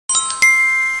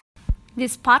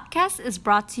This podcast is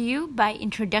brought to you by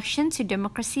Introduction to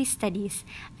Democracy Studies,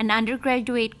 an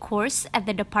undergraduate course at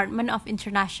the Department of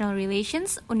International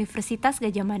Relations, Universitas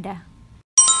Gadjah Mada.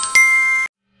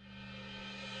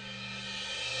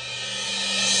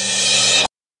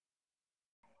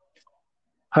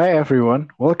 Hi everyone,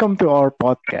 welcome to our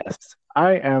podcast.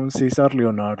 I am Cesar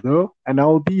Leonardo and I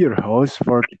will be your host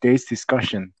for today's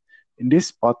discussion. In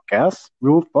this podcast, we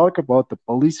will talk about the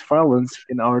police violence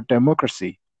in our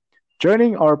democracy.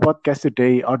 Joining our podcast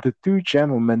today are the two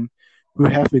gentlemen who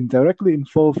have been directly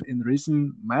involved in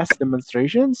recent mass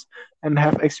demonstrations and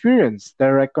have experienced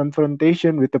direct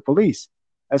confrontation with the police,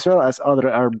 as well as other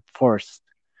armed forces.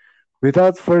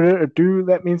 Without further ado,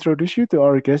 let me introduce you to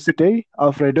our guests today,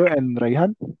 Alfredo and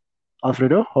Rayhan.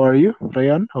 Alfredo, how are you?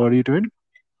 Ryan, how are you doing?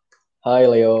 Hi,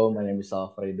 Leo. My name is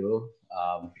Alfredo.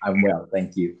 I'm well,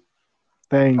 thank you.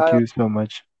 Thank Hi, you so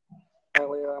much.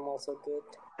 Leo. I'm also good.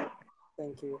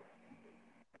 Thank you.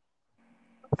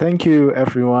 Thank you,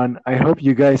 everyone. I hope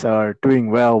you guys are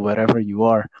doing well wherever you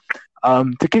are.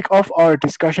 To kick off our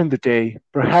discussion today,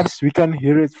 perhaps we can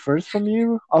hear it first from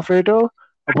you, Alfredo,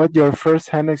 about your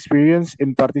first-hand experience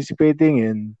in participating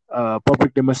in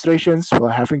public demonstrations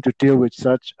while having to deal with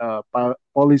such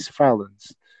police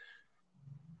violence.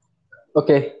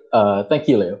 Okay, thank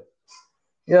you, Leo.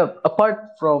 Yeah,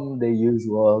 apart from the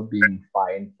usual being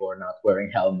fined for not wearing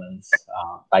helmets,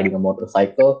 riding a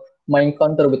motorcycle, my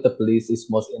encounter with the police is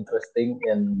most interesting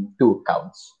in two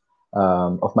counts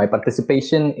of my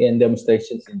participation in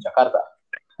demonstrations in Jakarta.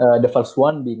 The first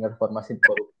one being Reformasi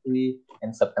Korupsi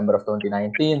in September of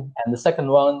 2019, and the second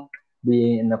one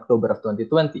being in October of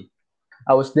 2020.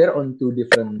 I was there on two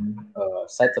different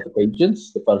sets of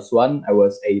occasions. The first one, I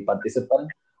was a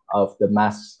participant of the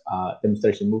mass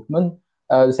demonstration movement.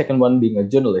 The second one, being a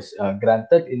journalist.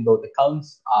 Granted, in both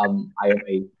accounts, I am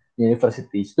a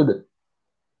university student.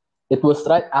 It was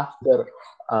right after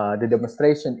the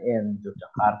demonstration in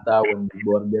Yogyakarta when we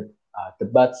boarded the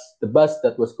bus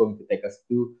that was going to take us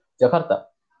to Jakarta.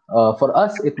 For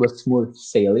us, it was smooth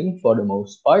sailing for the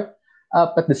most part,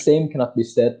 but the same cannot be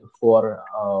said for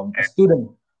a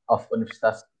student of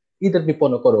Universitas either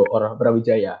Diponegoro or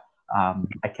Brawijaya.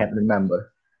 I can't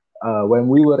remember. When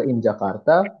we were in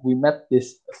Jakarta, we met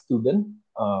this student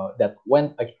that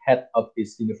went ahead of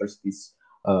his university's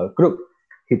group.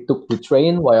 He took the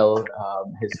train while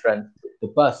his friend took the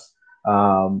bus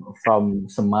from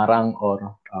Semarang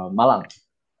or Malang.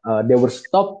 They were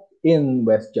stopped in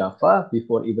West Java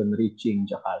before even reaching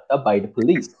Jakarta by the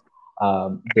police.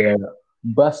 Their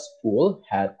bus pool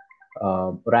had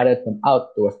ratted them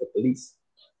out towards the police,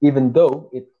 even though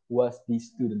it was the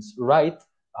students' right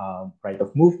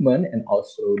of movement, and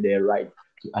also their right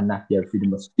to enact their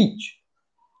freedom of speech.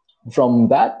 From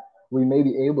that, we may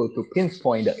be able to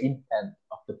pinpoint the intent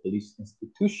of the police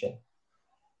institution.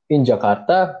 In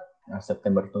Jakarta,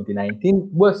 September 2019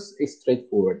 was a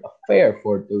straightforward affair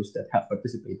for those that have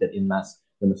participated in mass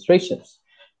demonstrations.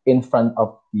 In front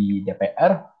of the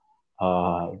DPR,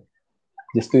 uh,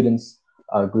 the students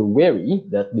grew wary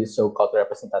that the so-called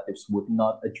representatives would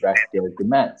not address their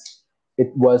demands.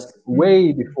 It was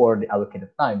way before the allocated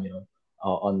time,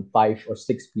 on 5 or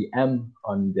 6 p.m.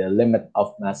 on the limit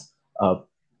of mass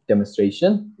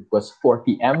demonstration. It was 4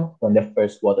 p.m. when the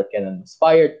first water cannon was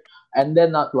fired, and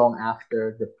then not long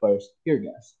after, the first tear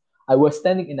gas. I was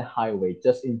standing in the highway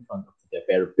just in front of the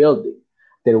DPR building.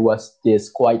 There was this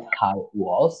quite high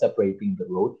wall separating the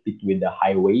road between the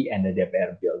highway and the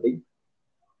DPR building.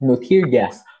 Tear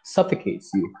gas suffocates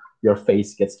you. Your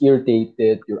face gets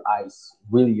irritated, your eyes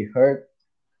really hurt.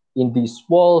 In these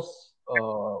walls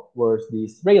were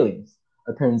these railings.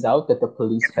 It turns out that the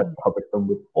police had covered them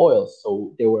with oil,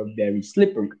 so they were very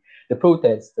slippery. The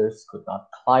protesters could not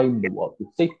climb the wall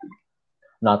with safety.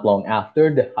 Not long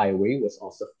after, the highway was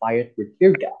also fired with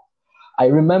tear gas. I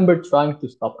remember trying to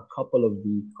stop a couple of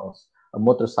vehicles,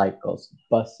 motorcycles,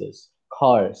 buses,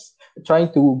 cars,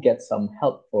 trying to get some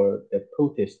help for the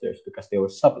protesters because they were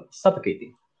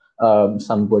suffocating.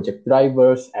 Some project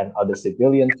drivers and other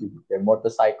civilians used their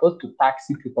motorcycles to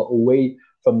taxi people away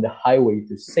from the highway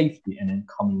to safety and then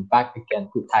coming back again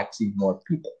to taxi more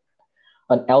people.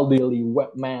 An elderly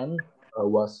man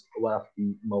was one of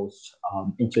the most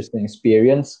interesting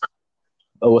experience.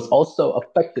 Was also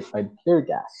affected by the tear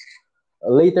gas.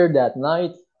 Later that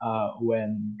night,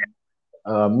 when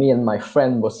me and my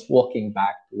friend was walking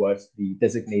back towards the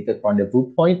designated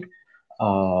rendezvous point,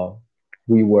 uh,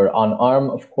 we were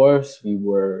unarmed, of course. We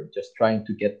were just trying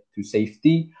to get to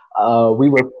safety. We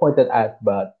were pointed at,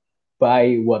 but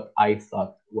by what I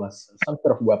thought was some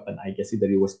sort of weapon. I guess either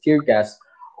it was tear gas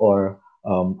or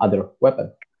other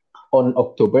weapon. On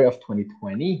October of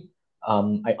 2020,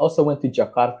 I also went to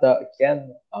Jakarta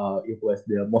again. It was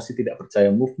the Mosi Tidak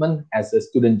Percaya movement as a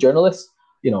student journalist,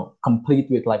 complete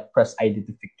with like press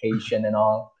identification and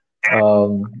all.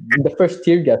 The first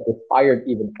tear gas was fired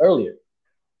even earlier.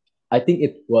 I think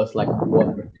it was like 1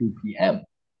 or 2 p.m.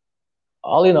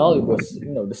 All in all, it was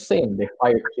the same. They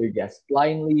fired tear gas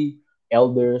blindly.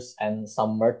 Elders and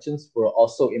some merchants were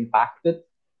also impacted.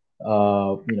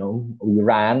 We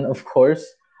ran, of course.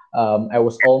 I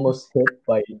was almost hit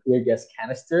by a tear gas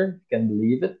canister. You can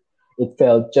believe it. It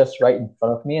fell just right in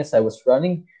front of me as I was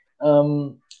running.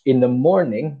 In the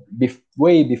morning,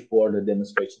 way before the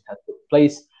demonstration had took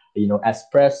place, as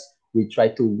press, we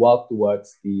tried to walk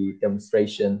towards the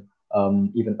demonstration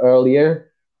even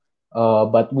earlier,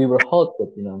 but we were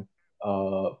halted.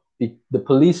 The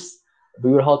police. We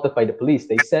were halted by the police.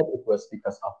 They said it was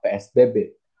because of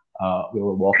PSBB. We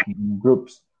were walking in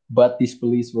groups, but these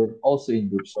police were also in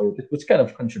groups, so it was kind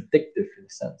of contradictory in a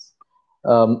sense.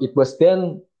 It was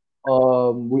then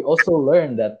we also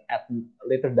learned that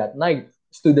later that night,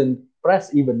 student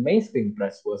press, even mainstream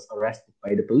press, was arrested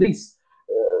by the police,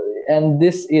 and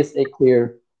this is a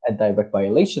clear and direct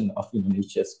violation of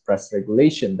Indonesia's press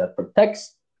regulation that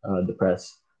protects the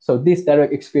press. So this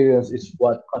direct experience is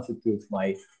what constitutes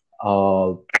my,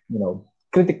 uh,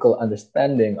 critical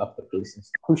understanding of the police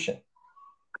institution.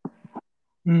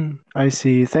 I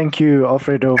see. Thank you,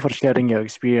 Alfredo, for sharing your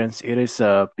experience. It is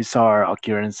bizarre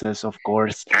occurrences, of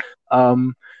course.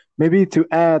 Um, Maybe to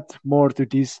add more to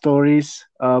these stories,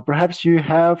 perhaps you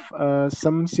have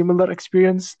some similar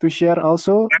experience to share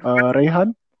also,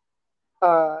 Rehan?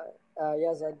 Uh,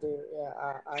 yes, I do. Yeah,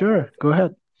 I have Sure, go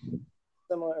ahead.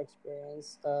 similar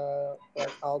experience.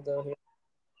 Like Aldo here.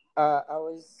 I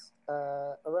was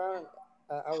around.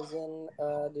 I was in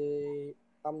the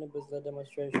omnibus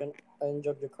demonstration in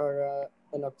Yogyakarta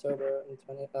in October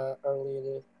in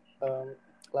early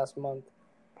last month.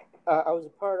 I was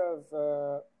a part of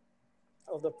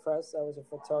the press. I was a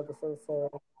photographer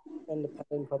for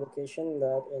independent publication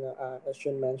that I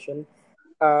should mention.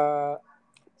 Uh,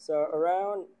 so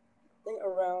around I think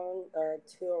around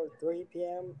 2 or 3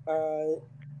 p.m.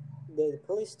 The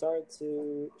police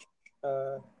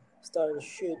uh, started to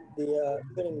shoot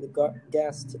shooting the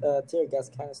gas tear gas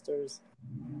canisters.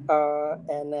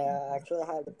 And actually,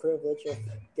 I had the privilege of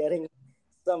getting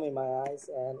some in my eyes,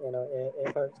 and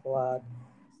it hurts a lot.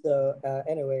 So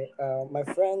anyway, my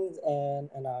friends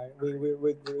and I we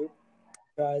regrouped,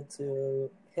 tried to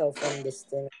heal from this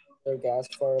thing tear gas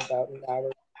for about an hour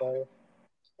or so,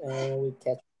 and we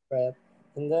catch breath.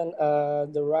 And then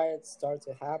the riots start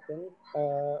to happen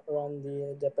around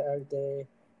the DPRD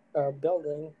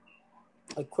building.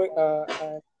 I quick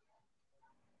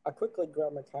I quickly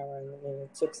grabbed my camera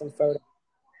and took some photos.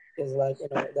 Because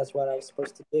that's what I was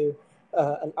supposed to do.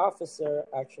 An officer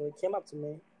actually came up to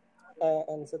me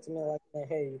and said to me like,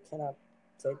 "Hey, you cannot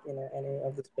take any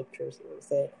of these pictures."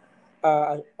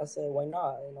 I say, "Why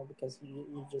not?" Because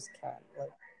you just can't.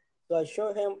 Like, so I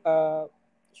show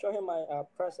him my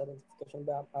press identification.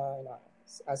 But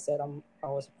I said I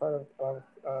was a part of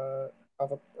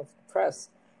the press,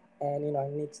 and I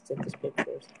need to take these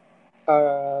pictures.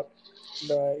 Uh,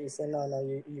 but he said, no,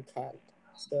 you can't.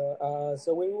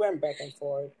 So we went back and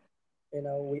forth.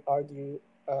 We argued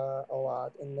a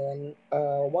lot, and then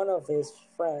one of his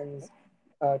friends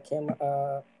came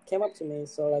up to me.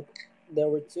 So like there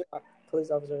were two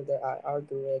police officers that I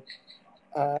argued with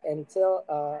until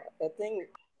I think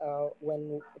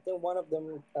one of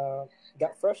them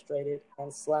got frustrated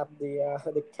and slapped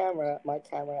my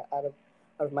camera out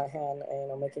of my hand,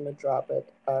 and making me drop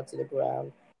it to the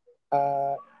ground.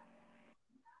 Uh,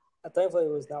 Thankfully, it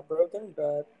was not broken,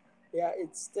 but yeah,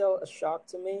 it's still a shock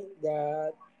to me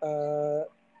that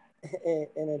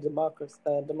in a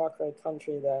democratic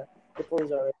country that the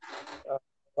police are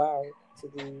allowed to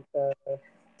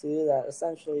do that,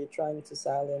 essentially trying to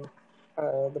silence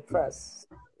the press.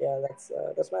 Yeah,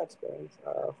 that's my experience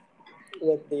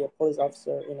with the police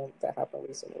officer, that happened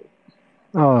recently.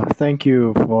 Oh, thank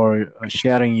you for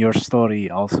sharing your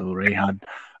story also, Rehan.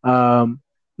 Um,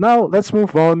 Now, let's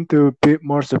move on to a bit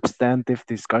more substantive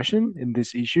discussion in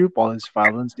this issue, police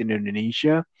violence in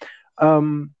Indonesia.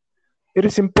 Um, it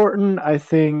is important, I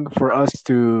think, for us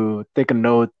to take a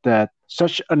note that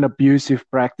such an abusive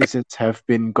practices have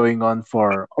been going on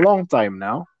for a long time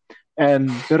now,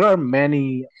 and there are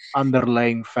many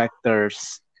underlying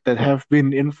factors that have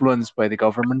been influenced by the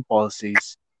government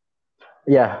policies.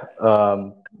 Yeah,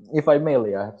 if I may,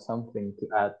 Leo, I have something to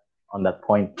add on that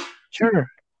point.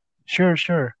 Sure,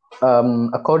 sure.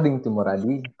 According to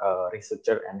Moradi,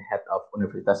 researcher and head of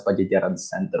Universitas Pajajaran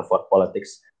Center for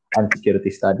Politics, and Security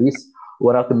Studies,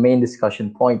 one of the main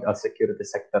discussion point of security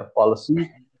sector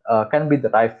policy can be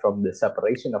derived from the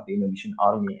separation of the Indonesian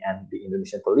Army and the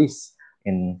Indonesian Police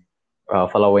in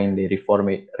following the reform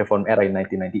era in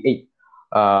 1998.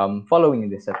 Following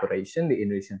the separation, the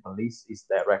Indonesian Police is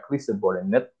directly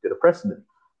subordinate to the president,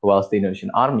 whilst the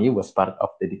Indonesian Army was part of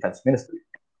the Defense Ministry.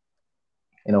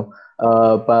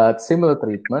 But similar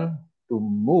treatment to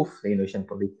move the Indonesian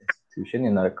police institution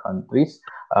in other countries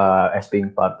as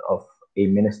being part of a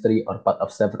ministry or part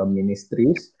of several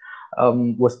ministries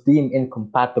was deemed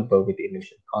incompatible with the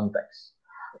Indonesian context.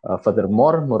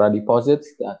 Furthermore, Muradi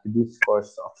posits that the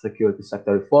discourse of security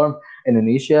sector reform in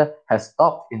Indonesia has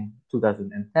stopped in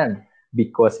 2010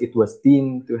 because it was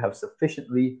deemed to have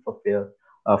sufficiently fulfilled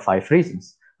 5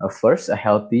 reasons. First, a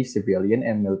healthy civilian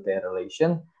and military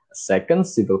relation. Second,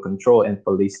 civil control and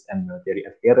police and military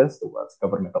adherence towards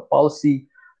governmental policy.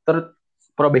 Third,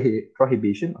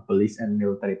 prohibition of police and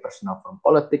military personnel from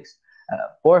politics.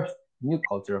 Fourth, new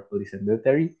culture of police and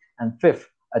military. And fifth,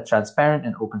 a transparent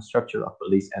and open structure of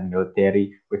police and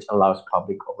military which allows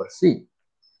public oversight.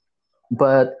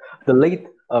 But the late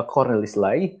Cornelis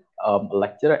Lai, a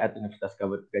lecturer at Universitas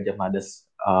Gadjah Mada,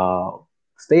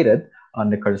 stated on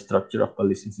the current structure of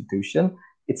police institution,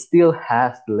 it still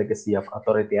has the legacy of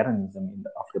authoritarianism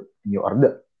of the New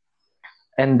Order.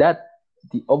 And that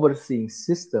the overseeing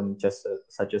system,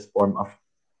 such as form of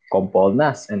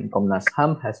Kompolnas and Komnas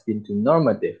HAM, has been too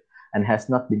normative and has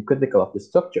not been critical of the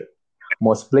structure.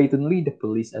 Most blatantly, the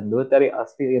police and military are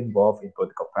still involved in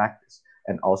political practice,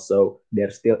 and also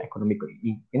they're still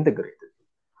economically integrated,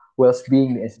 whilst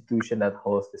being the institution that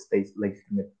holds the state's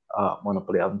legitimate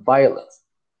monopoly on violence.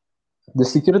 The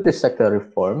security sector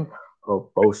reform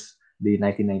post the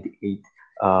 1998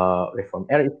 reform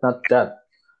era is not that.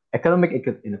 Economic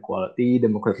inequality,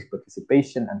 democratic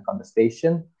participation, and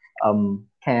contestation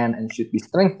can and should be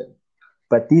strengthened.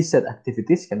 But these set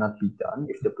activities cannot be done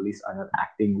if the police are not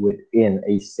acting within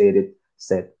a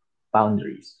set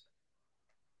boundaries.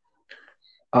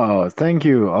 Oh, thank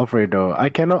you, Alfredo. I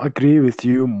cannot agree with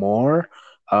you more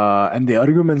and the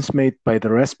arguments made by the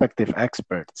respective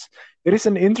experts. It is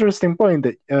an interesting point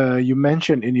that you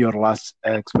mentioned in your last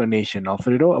explanation,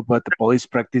 Alfredo, about the police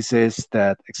practices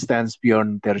that extends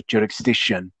beyond their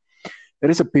jurisdiction. There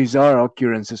is a bizarre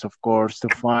occurrences, of course, to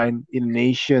find in a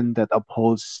nation that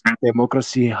upholds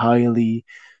democracy highly,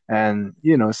 and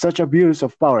such abuse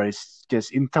of power is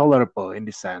just intolerable in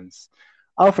this sense.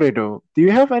 Alfredo, do you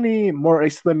have any more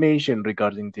explanation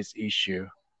regarding this issue?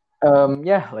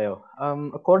 Yeah, Leo.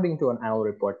 According to an annual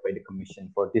report by the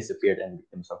Commission for Disappeared and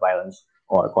Victims of Violence,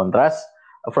 or CONTRAS,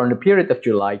 from the period of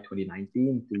July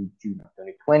 2019 to June of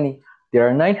 2020, there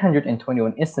are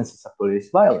 921 instances of police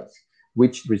violence,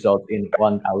 which result in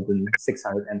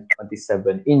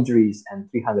 1,627 injuries and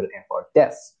 304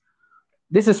 deaths.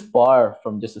 This is far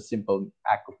from just a simple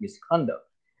act of misconduct.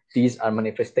 These are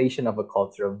manifestation of a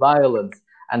culture of violence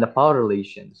and the power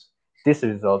relations. This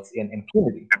results in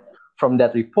impunity. From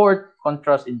that report,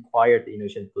 CONTRAS inquired the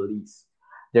Indonesian police.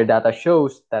 Their data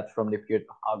shows that from the period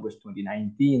of August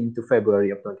 2019 to February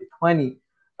of 2020,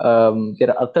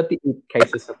 there are 38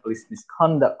 cases of police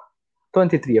misconduct.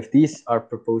 23 of these are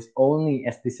proposed only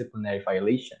as disciplinary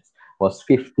violations, whilst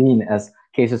 15 as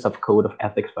cases of code of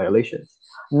ethics violations.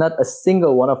 Not a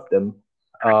single one of them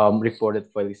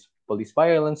reported police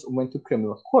violence went to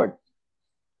criminal court.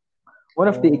 One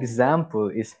of the example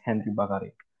is Henry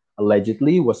Bakari.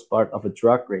 Allegedly was part of a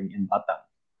drug ring in Batam.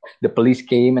 The police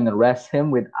came and arrested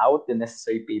him without the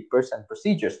necessary papers and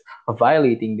procedures of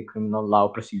violating the criminal law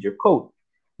procedure code.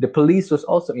 The police was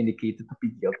also indicated to be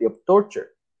guilty of torture.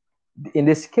 In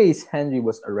this case, Henry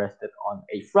was arrested on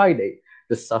a Friday.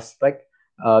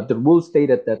 The rule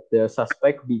stated that the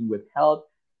suspect being withheld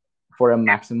for a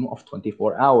maximum of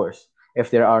 24 hours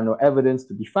if there are no evidence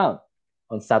to be found.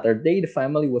 On Saturday, the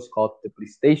family was called to the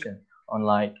police station on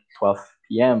like 12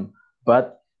 p.m.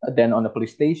 But then on the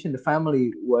police station, the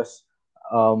family was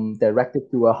directed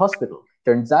to a hospital.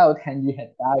 Turns out Henry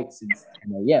had died since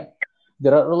 10 a.m.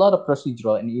 There are a lot of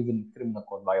procedural and even criminal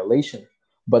code violations.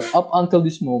 But up until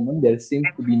this moment, there seems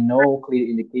to be no clear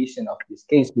indication of this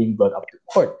case being brought up to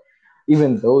court,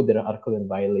 even though there are clear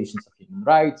violations of human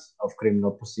rights, of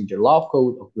criminal procedure law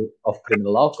code, of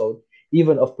criminal law code,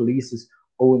 even of police's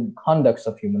own conducts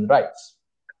of human rights.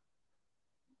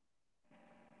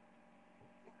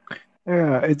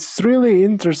 Yeah, it's really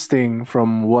interesting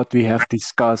from what we have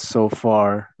discussed so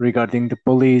far regarding the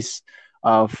police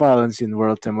violence in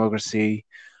world democracy.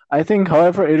 I think,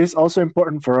 however, it is also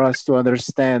important for us to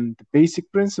understand the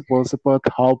basic principles about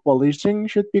how policing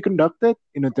should be conducted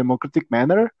in a democratic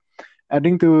manner.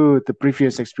 adding to the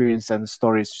previous experience and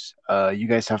stories you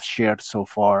guys have shared so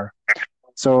far.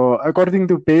 So, according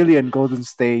to Bailey and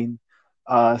Goldenstein,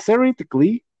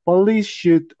 theoretically, police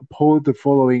should uphold the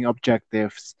following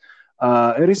objectives.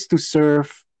 It is to serve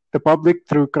the public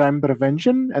through crime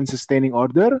prevention and sustaining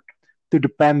order, to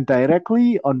depend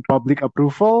directly on public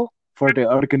approval for the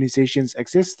organization's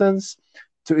existence,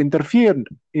 to interfere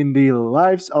in the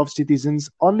lives of citizens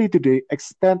only to the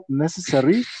extent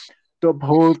necessary to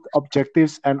uphold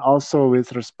objectives and also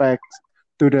with respect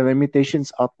to the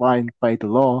limitations outlined by the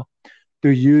law, to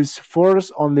use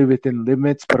force only within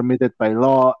limits permitted by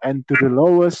law and to the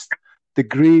lowest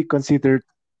degree considered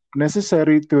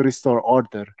necessary to restore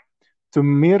order, to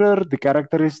mirror the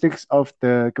characteristics of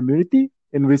the community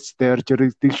in which their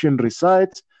jurisdiction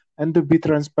resides, and to be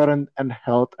transparent and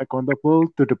held accountable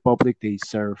to the public they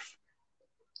serve.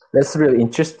 That's really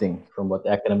interesting from what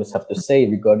academics have to say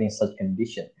regarding such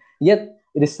condition. Yet,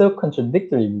 it is so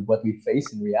contradictory with what we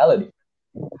face in reality.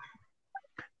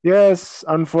 Yes,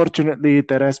 unfortunately,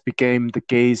 that has become the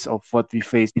case of what we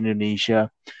face in Indonesia.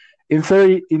 In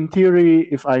theory,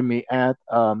 if I may add,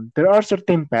 there are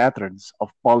certain patterns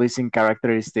of policing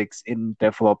characteristics in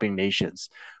developing nations,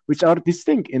 which are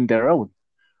distinct in their own.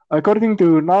 According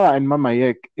to Nala and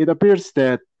Mamayek, it appears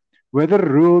that whether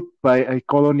ruled by a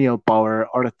colonial power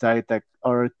or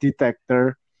a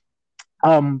dictator,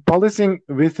 policing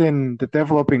within the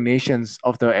developing nations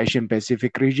of the Asian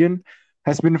Pacific region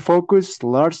has been focused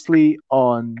largely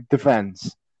on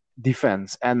defense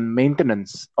and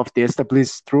maintenance of the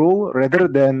established rule rather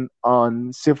than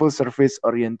on civil service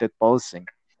oriented policing.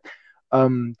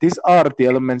 These are the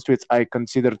elements which I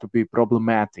consider to be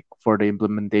problematic for the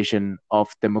implementation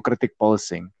of democratic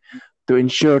policing to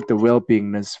ensure the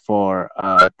well-beingness for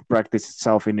the practice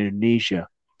itself in Indonesia.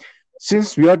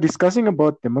 Since we are discussing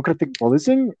about democratic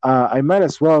policing, I might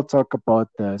as well talk about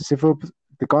the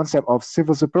concept of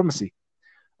civil supremacy,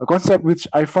 a concept which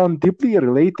I found deeply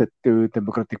related to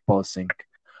democratic policing.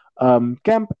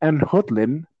 Kemp and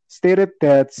Hotlin stated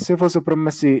that civil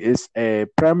supremacy is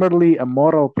primarily a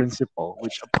moral principle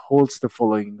which upholds the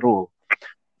following rule.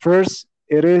 First,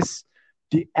 it is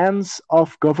the ends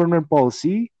of government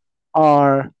policy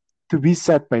are to be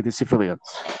set by the civilians.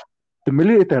 The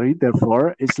military,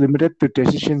 therefore, is limited to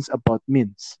decisions about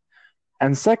means.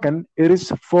 And second, it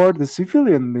is for the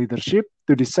civilian leadership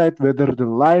to decide whether the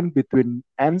line between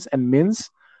ends and means,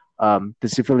 the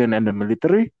civilian and the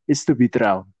military, is to be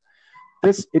drawn.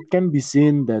 Thus, it can be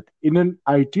seen that in an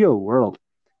ideal world,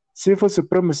 civil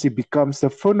supremacy becomes the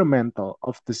fundamental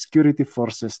of the security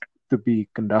forces to be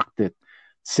conducted,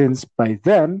 since by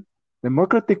then,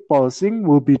 democratic policing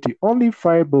will be the only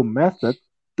viable method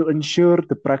to ensure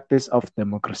the practice of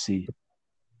democracy.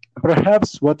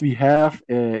 Perhaps what we have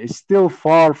is still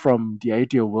far from the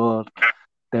ideal world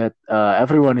that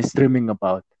everyone is dreaming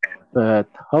about. But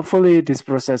hopefully, this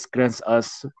process grants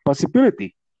us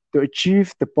possibility to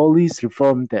achieve the police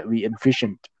reform that we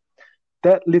envisioned.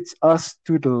 That leads us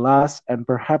to the last and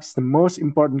perhaps the most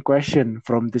important question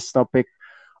from this topic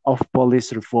of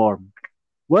police reform.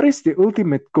 What is the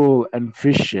ultimate goal and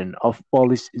vision of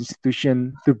police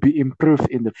institution to be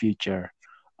improved in the future?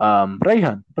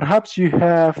 Raihan, perhaps you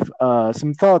have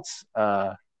some thoughts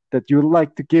that you would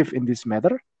like to give in this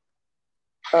matter?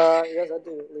 Yes, I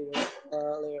do,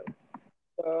 Leo.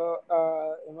 So,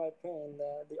 in my opinion,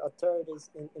 the authorities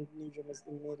in Indonesia must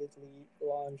immediately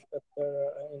launch a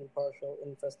thorough and impartial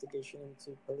investigation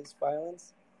into police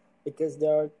violence because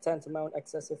there are tantamount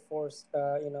excessive force,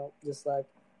 just like,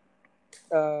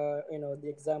 the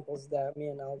examples that me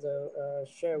and Aldo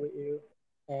share with you.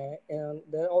 And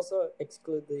they also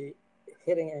exclude the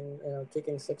hitting and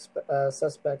kicking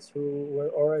suspects who were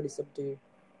already subdued.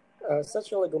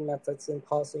 Such illegal methods in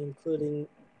policy, including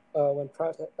when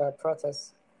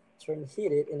protests turn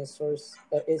heated, is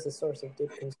a source of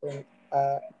deep concern.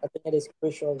 I think it is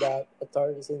crucial that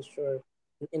authorities ensure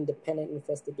an independent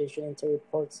investigation into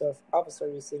reports of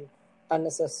officers using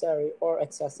unnecessary or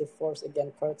excessive force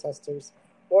against protesters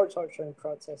or torturing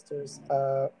protesters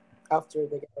after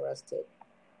they get arrested.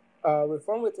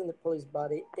 Reform within the police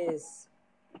body is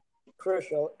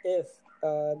crucial if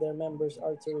their members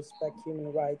are to respect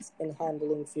human rights in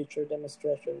handling future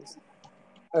demonstrations.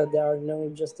 There are no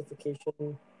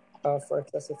justification for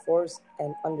excessive force,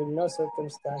 and under no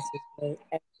circumstances may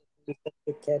anyone be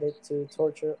subjected to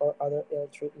torture or other ill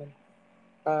treatment.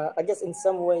 I guess in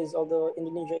some ways, although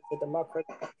Indonesia is a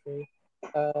democratic country,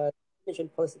 Indonesian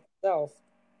police itself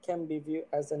can be viewed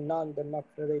as a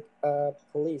non-democratic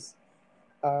police.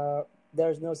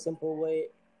 There's no simple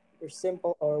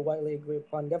or widely agreed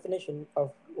upon definition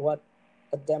of what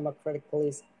a democratic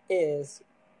police is.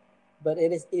 but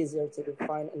it is easier to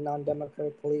define a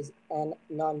non-democratic police and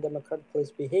non-democratic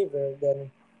police behavior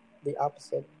than the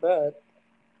opposite. But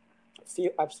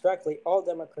few abstractly, all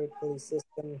democratic police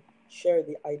systems share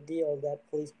the ideal that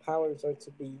police powers are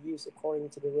to be used according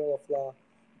to the rule of law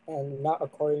and not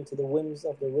according to the whims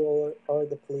of the ruler or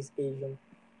the police agent.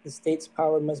 The state's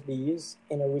power must be used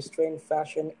in a restrained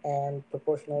fashion and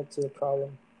proportional to the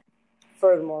problem.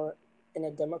 Furthermore, in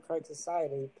a democratic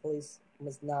society, police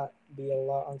must not be a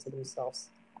law unto themselves.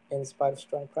 In spite of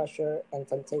strong pressure and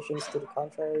temptations to the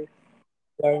contrary,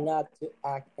 they are not to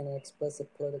act in an explicit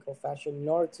political fashion,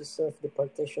 nor to serve the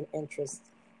partisan interests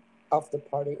of the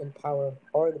party in power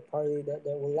or the party that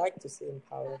they would like to see in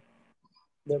power.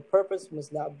 Their purpose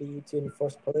must not be to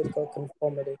enforce political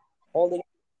conformity, holding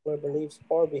their beliefs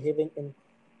or behaving in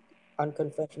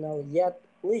unconventional yet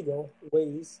legal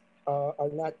ways are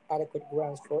not adequate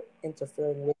grounds for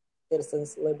interfering with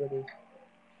citizens' liberty.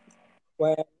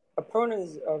 When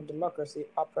opponents of democracy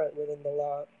operate within the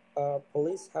law,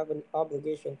 police have an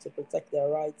obligation to protect their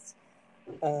rights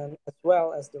as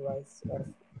well as the rights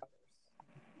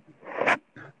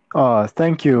of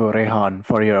Thank you, Rehan,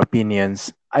 for your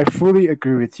opinions. I fully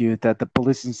agree with you that the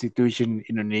police institution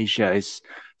in Indonesia is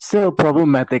still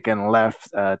problematic and left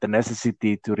the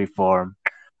necessity to reform.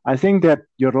 I think that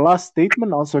your last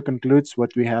statement also concludes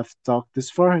what we have talked this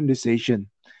far in this session.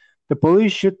 The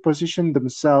police should position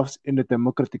themselves in a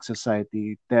democratic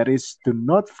society, that is, to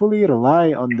not fully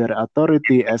rely on their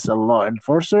authority as a law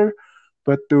enforcer,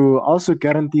 but to also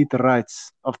guarantee the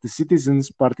rights of the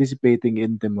citizens participating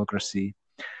in democracy.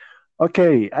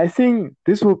 Okay, I think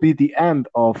this will be the end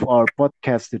of our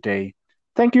podcast today.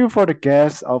 Thank you for the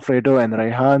guests, Alfredo and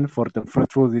Rehan, for the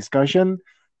fruitful discussion.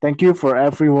 Thank you for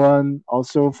everyone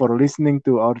also for listening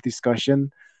to our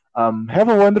discussion. Have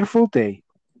a wonderful day.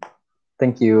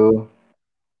 Thank you.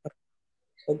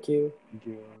 thank you. Thank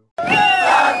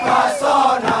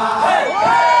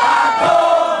you.